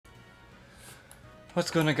What's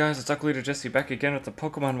going on, guys? It's AquaLeaderJesse back again with the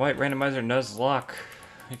Pokemon White Randomizer Nuzlocke.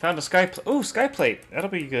 We found a sky plate. That'll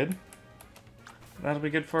be good. That'll be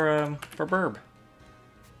good for Burb.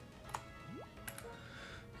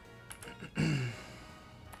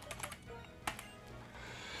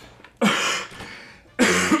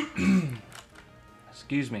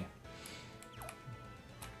 Excuse me.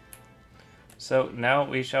 So now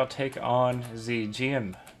we shall take on the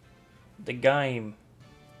gym. The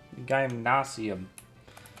Gymnasium.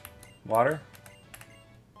 Water.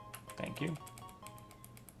 Thank you.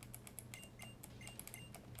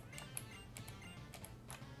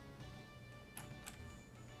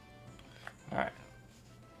 Alright.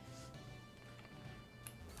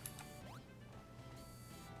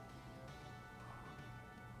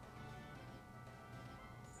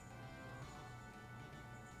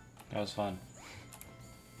 That was fun.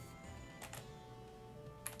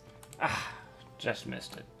 Ah, just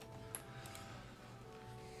missed it.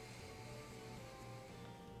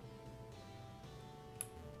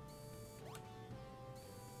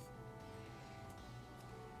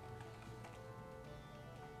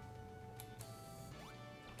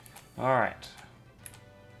 All right.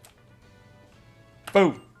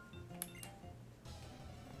 Boom.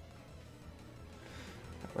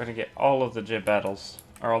 We're gonna get all of the gym battles,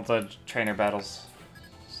 or all the trainer battles,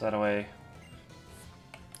 so that way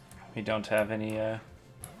we don't have any. You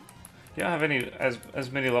don't have any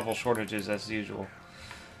as many level shortages as usual.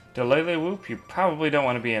 Delele Whoop, you probably don't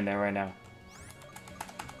want to be in there right now.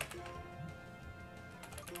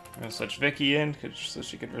 I'm gonna switch Vicky in so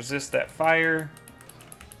she can resist that fire.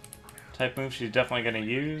 Type move she's definitely going to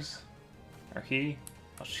use. Or he.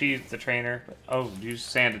 Well, she's the trainer. But, oh, use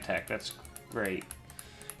Sand Attack. That's great.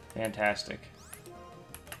 Fantastic.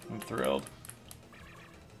 I'm thrilled.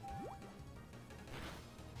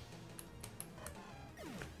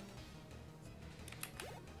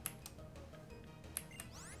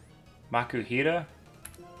 Makuhita.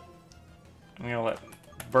 I'm going to let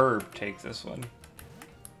Burb take this one.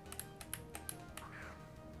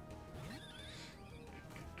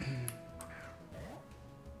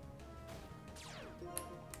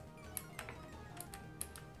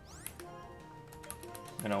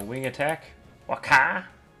 And a wing attack. Waka!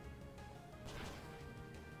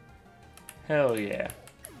 Hell yeah.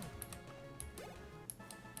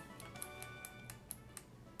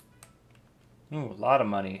 Ooh, a lot of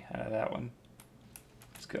money out of that one.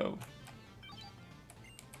 Let's go.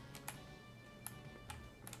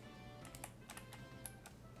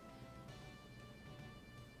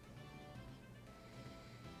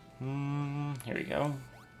 Here we go.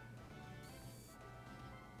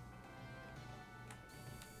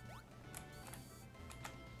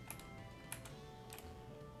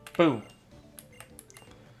 Boom.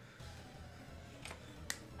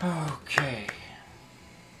 Okay.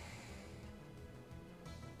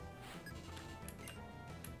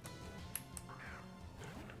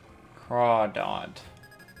 Crawdaunt.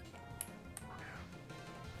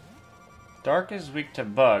 Dark is weak to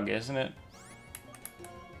bug, isn't it?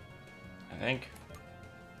 I think.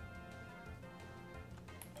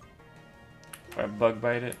 If I bug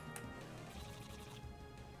bite it.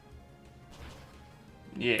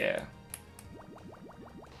 Yeah.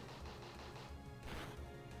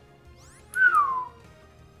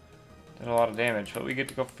 Did a lot of damage, but we get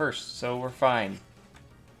to go first, so we're fine.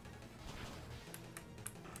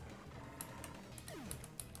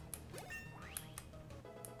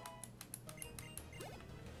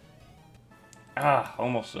 Ah,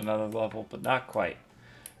 almost another level, but not quite.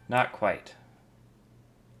 Not quite.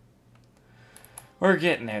 We're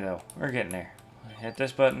getting there, though. We're getting there. Hit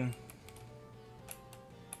this button.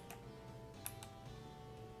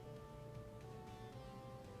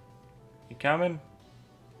 You coming?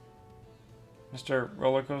 Mr.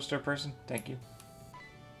 Roller Coaster person? Thank you.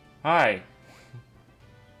 Hi.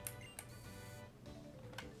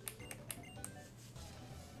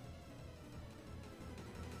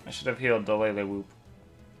 I should have healed the Lele Whoop.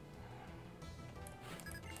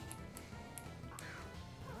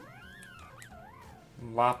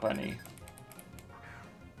 Lopunny.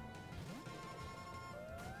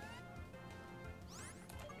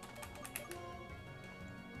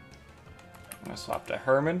 I'm gonna swap to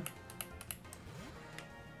Herman.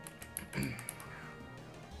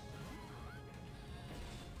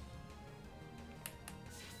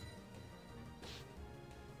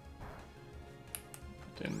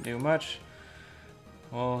 Didn't do much.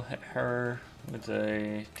 We'll hit her with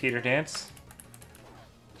a teeter dance.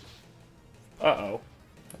 Uh-oh.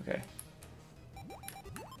 Okay.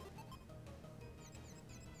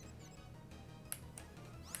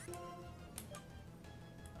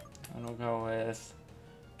 And we'll go with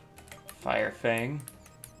Fire Fang.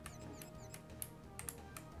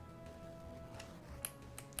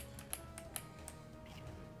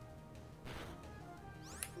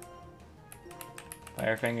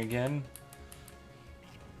 Fire Fang again.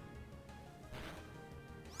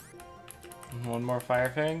 One more Fire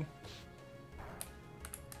Fang.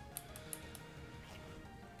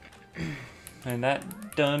 And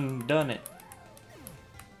that done it.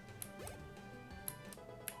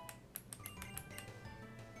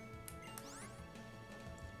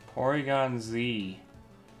 Porygon Z.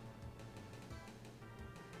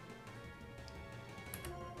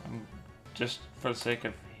 Just for the sake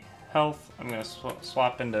of health, I'm gonna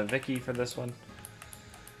swap into Vicky for this one.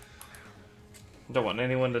 Don't want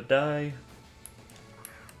anyone to die.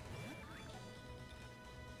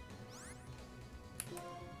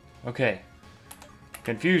 Okay.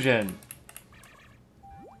 Confusion.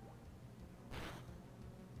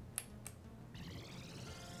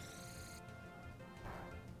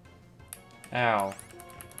 Ow.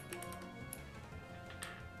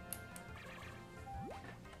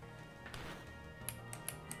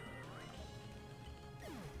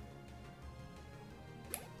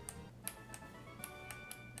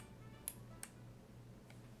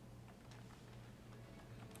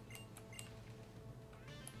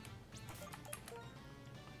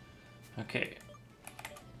 Okay.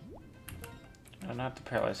 No, not the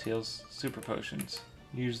paralyzed heals. Super potions.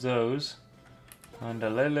 Use those on the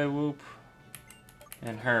Lele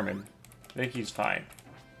and Herman. Vicky's fine.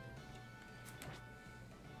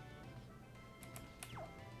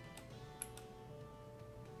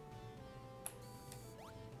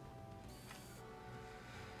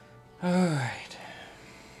 Alright.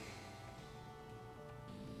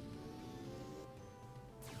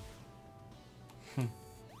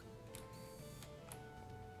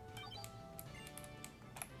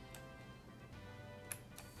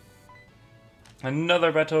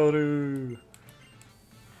 Another Batoru!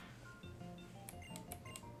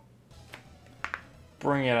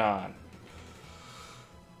 Bring it on.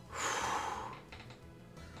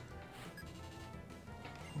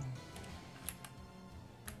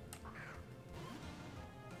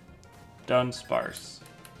 Done sparse.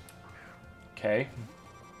 Okay.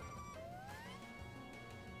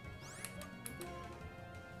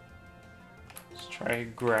 Let's try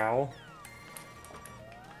Growl.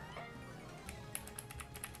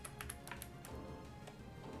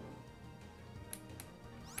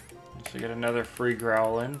 So get another free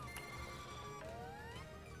Growl in.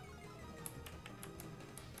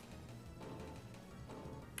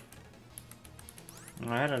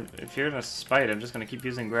 If you're gonna spite, I'm just gonna keep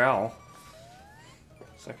using Growl.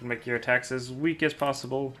 So I can make your attacks as weak as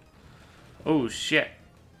possible. Oh shit.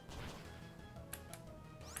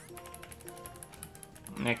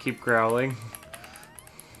 And I keep growling.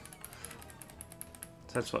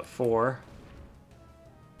 So that's what, 4.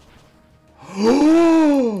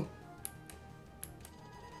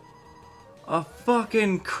 A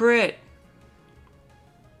fucking crit!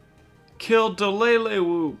 Killed Delele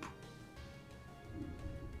Whoop!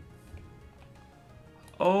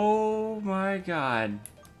 Oh my god.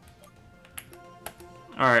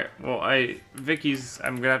 Alright, well I'm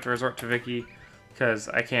gonna have to resort to Vicky because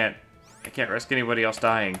I can't risk anybody else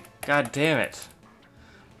dying. God damn it.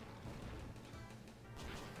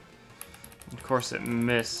 Of course it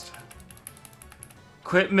missed.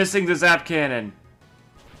 Quit missing the Zap Cannon!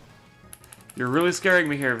 You're really scaring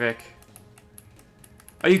me here, Vic.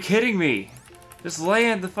 Are you kidding me? Just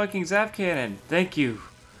land the fucking Zap Cannon. Thank you.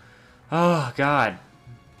 Oh, God.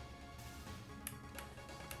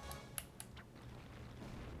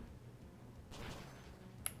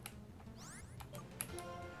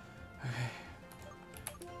 Okay.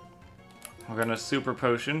 We're gonna Super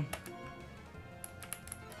Potion.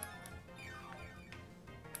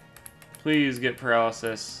 Please get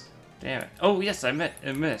paralysis. Damn it. Oh, yes, it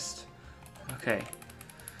missed. Okay.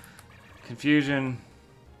 Confusion.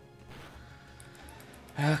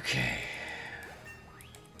 Okay.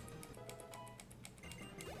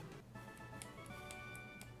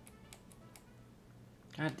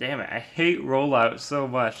 God damn it. I hate rollout so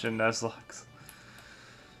much in Nuzlocke.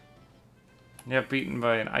 You get beaten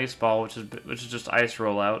by an ice ball, which is just ice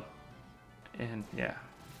rollout. And yeah.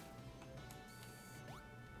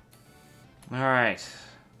 Alright.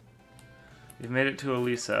 We've made it to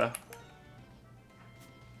Elisa.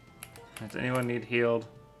 Does anyone need healed?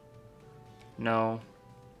 No.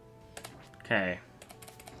 Okay.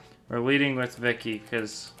 We're leading with Vicky,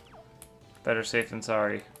 because better safe than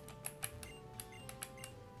sorry.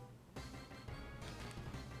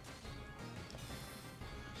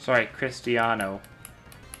 Sorry, Cristiano.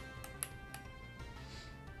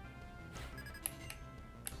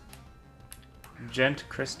 Gent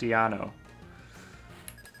Cristiano.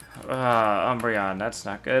 Umbreon, that's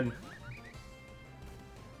not good.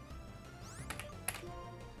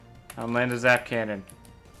 I'll land a Zap Cannon.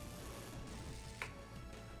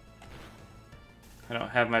 I don't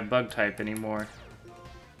have my bug type anymore.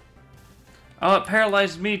 Oh, it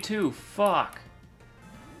paralyzed me too. Fuck.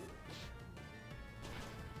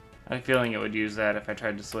 I had a feeling it would use that if I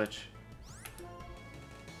tried to switch.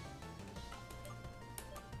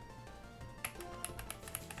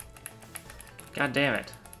 God damn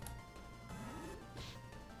it.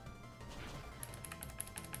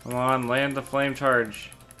 Come on, land the flame charge.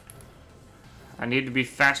 I need to be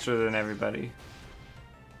faster than everybody.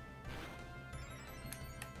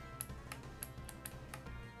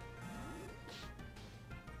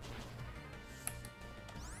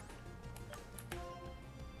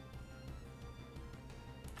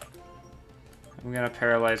 I'm gonna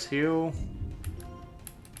paralyze heal.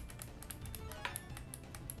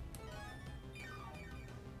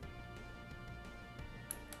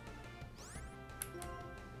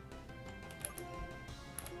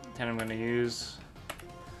 And I'm gonna use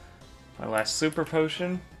my last super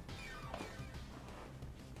potion.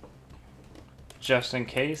 Just in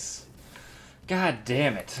case. God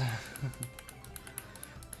damn it.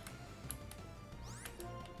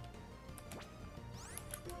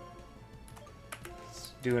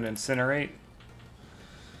 Let's do an incinerate.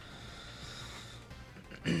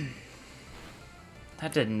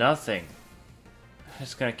 That did nothing.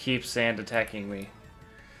 It's gonna keep sand attacking me.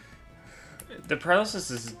 The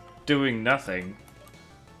paralysis is doing nothing.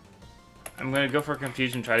 I'm gonna go for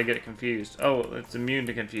confusion, try to get it confused. Oh, it's immune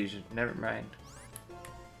to confusion. Never mind.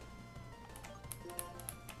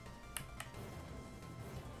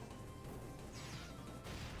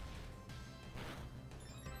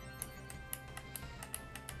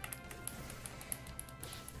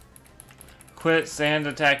 Quit sand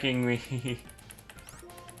attacking me.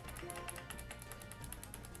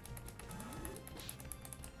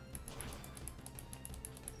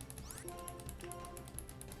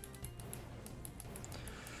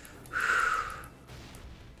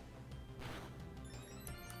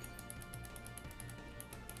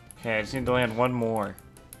 Okay, I just need to land one more.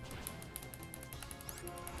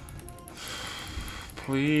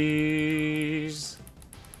 Please.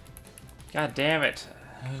 God damn it.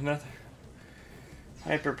 There's another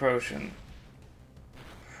hyper potion.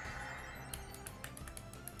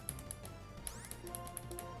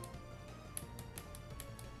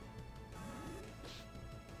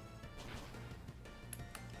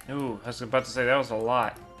 Ooh, I was about to say that was a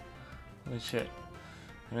lot. Holy shit.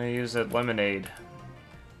 I'm gonna use that lemonade.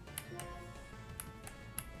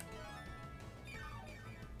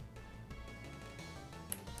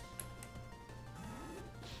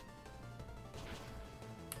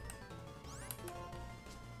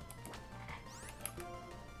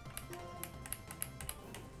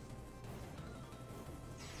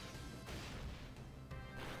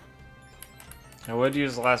 I would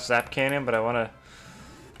use the last Zap Cannon, but I want to.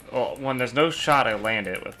 Well, when there's no shot, I land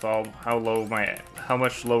it with all how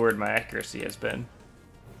much lowered my accuracy has been.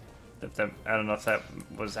 If that, I don't know if that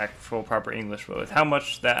was actual proper English, but with how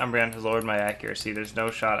much that Umbreon has lowered my accuracy, there's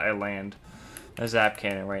no shot I land a Zap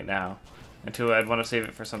Cannon right now. Until I'd want to save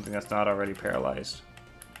it for something that's not already paralyzed.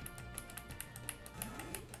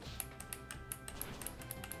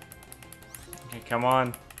 Okay, come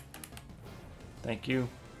on. Thank you.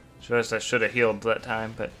 I should have healed that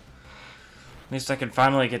time, but at least I can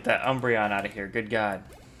finally get that Umbreon out of here. Good God.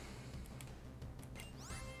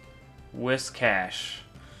 Whiscash.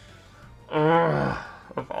 Ugh,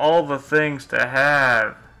 of all the things to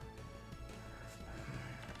have.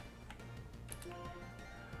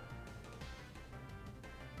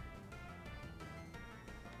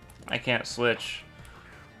 I can't switch.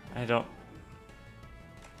 I don't,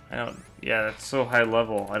 yeah, that's so high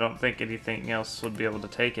level. I don't think anything else would be able to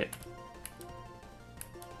take it.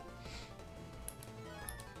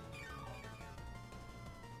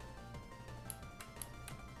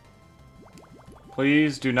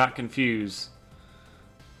 Please do not confuse.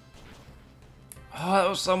 Oh, that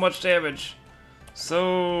was so much damage.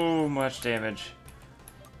 So much damage.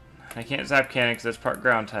 I can't Zap Cannon because that's part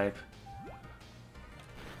ground type.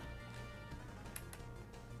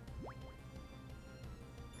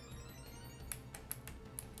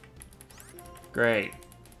 Great.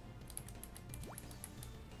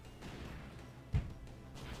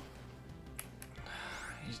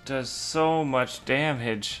 He does so much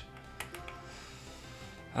damage.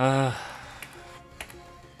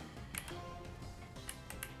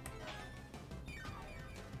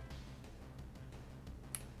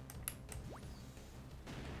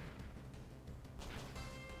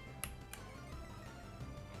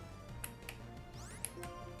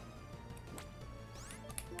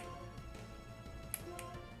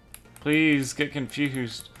 Please get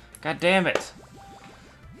confused. God damn it.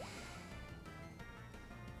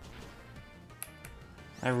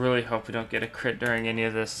 I really hope we don't get a crit during any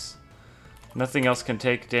of this. Nothing else can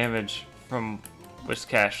take damage from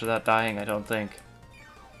Whiscash without dying, I don't think.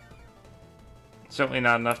 Certainly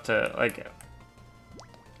not enough to, like,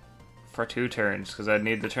 for 2 turns, because I'd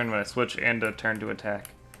need the turn when I switch and a turn to attack.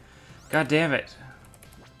 God damn it.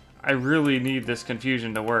 I really need this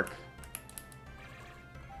confusion to work.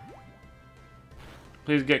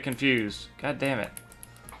 Please get confused. God damn it.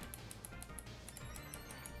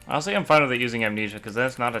 Honestly, I'm fine with it using Amnesia, because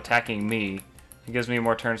that's not attacking me. It gives me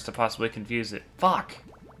more turns to possibly confuse it. Fuck!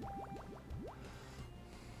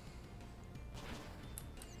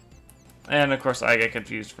 And of course, I get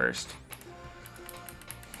confused first.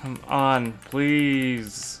 Come on,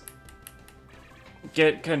 please.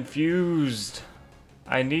 Get confused.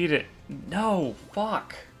 I need it. No,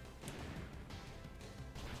 fuck.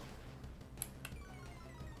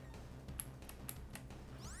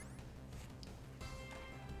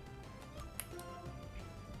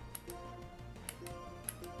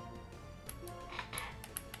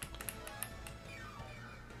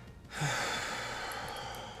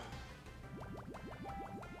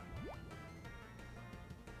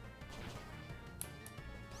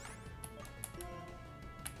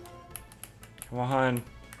 Come on.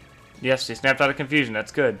 Yes, she snapped out of confusion.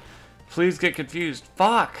 That's good. Please get confused.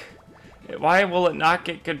 Fuck! Why will it not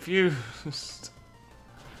get confused?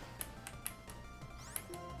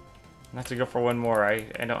 I have to go for one more. I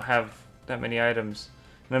don't have that many items.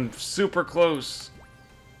 And I'm super close.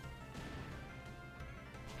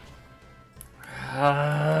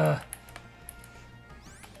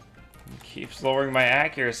 Keeps lowering my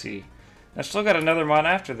accuracy. I still got another mon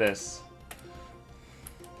after this.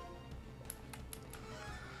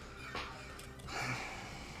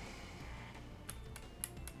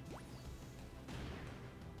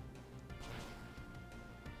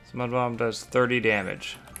 Mud Bomb does 30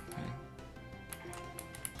 damage. Okay.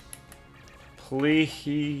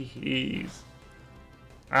 Please.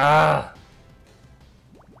 Ah!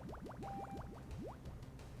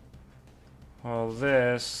 Well,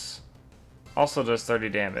 this also does 30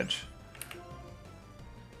 damage.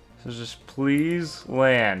 So just please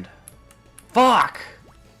land. Fuck!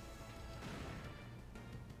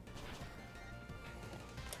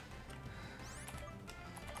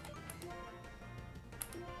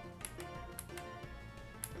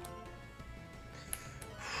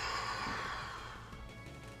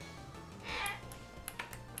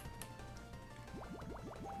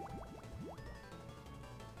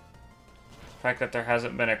 The fact that there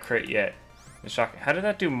hasn't been a crit yet is shocking. How did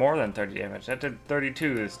that do more than 30 damage? That did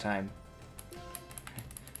 32 this time.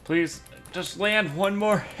 Please, just land one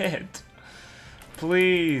more hit.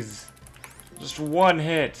 Please. Just one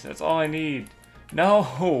hit. That's all I need.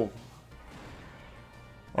 No.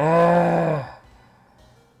 Oh.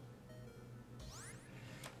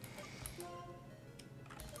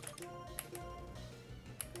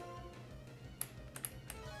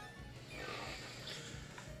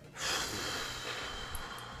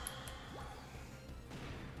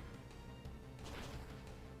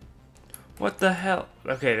 What the hell?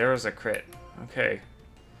 Okay, there was a crit. Okay.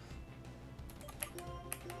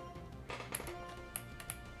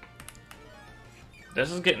 This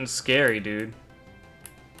is getting scary, dude.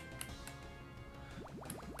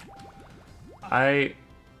 I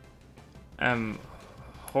am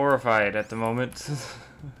horrified at the moment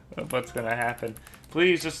of what's gonna happen.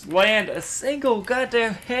 Please just land a single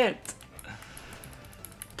goddamn hit.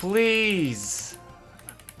 Please.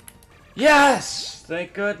 Yes!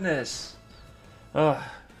 Thank goodness. Ugh.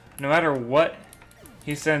 No matter what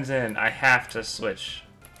he sends in, I have to switch.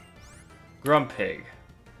 Grumpig.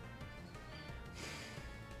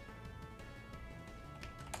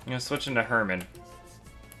 I'm gonna switch into Herman.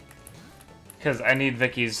 Because I need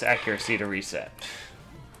Vicky's accuracy to reset.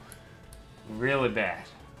 Really bad.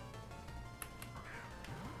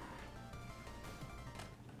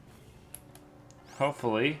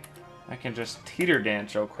 Hopefully, I can just teeter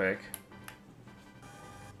dance real quick.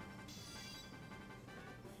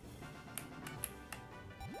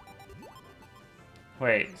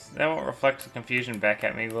 Wait, that won't reflect the confusion back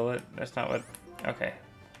at me, will it? That's not what... Okay.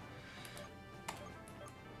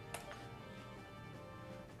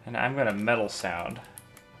 And I'm gonna metal sound.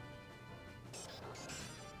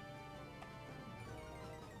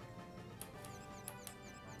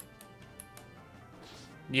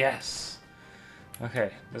 Yes!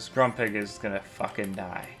 Okay, this Grumpig is gonna fucking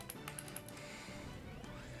die.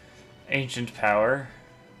 Ancient Power.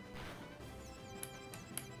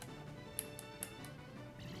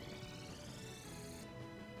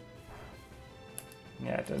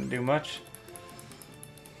 Yeah, it didn't do much.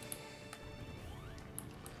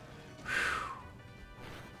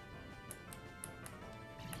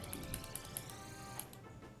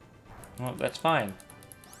 Well, that's fine.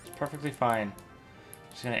 It's perfectly fine.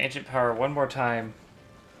 Just gonna Ancient Power one more time.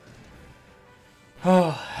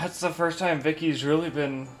 Oh, that's the first time Vicky's really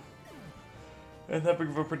been in that big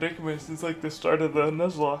of a predicament since like the start of the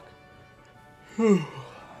Nuzlocke.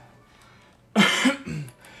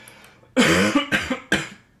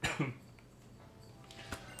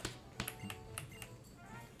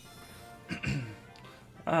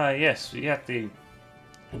 Yes, we got the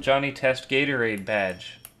Johnny Test Gatorade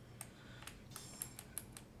badge.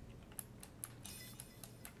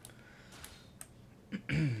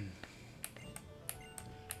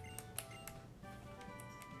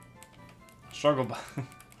 Struggle by.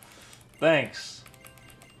 Thanks.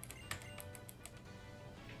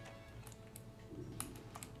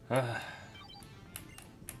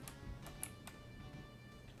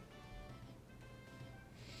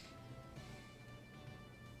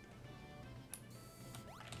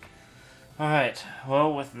 Alright,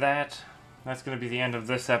 well with that, that's going to be the end of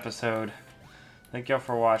this episode. Thank y'all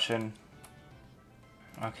for watching.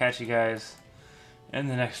 I'll catch you guys in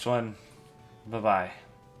the next one. Bye-bye.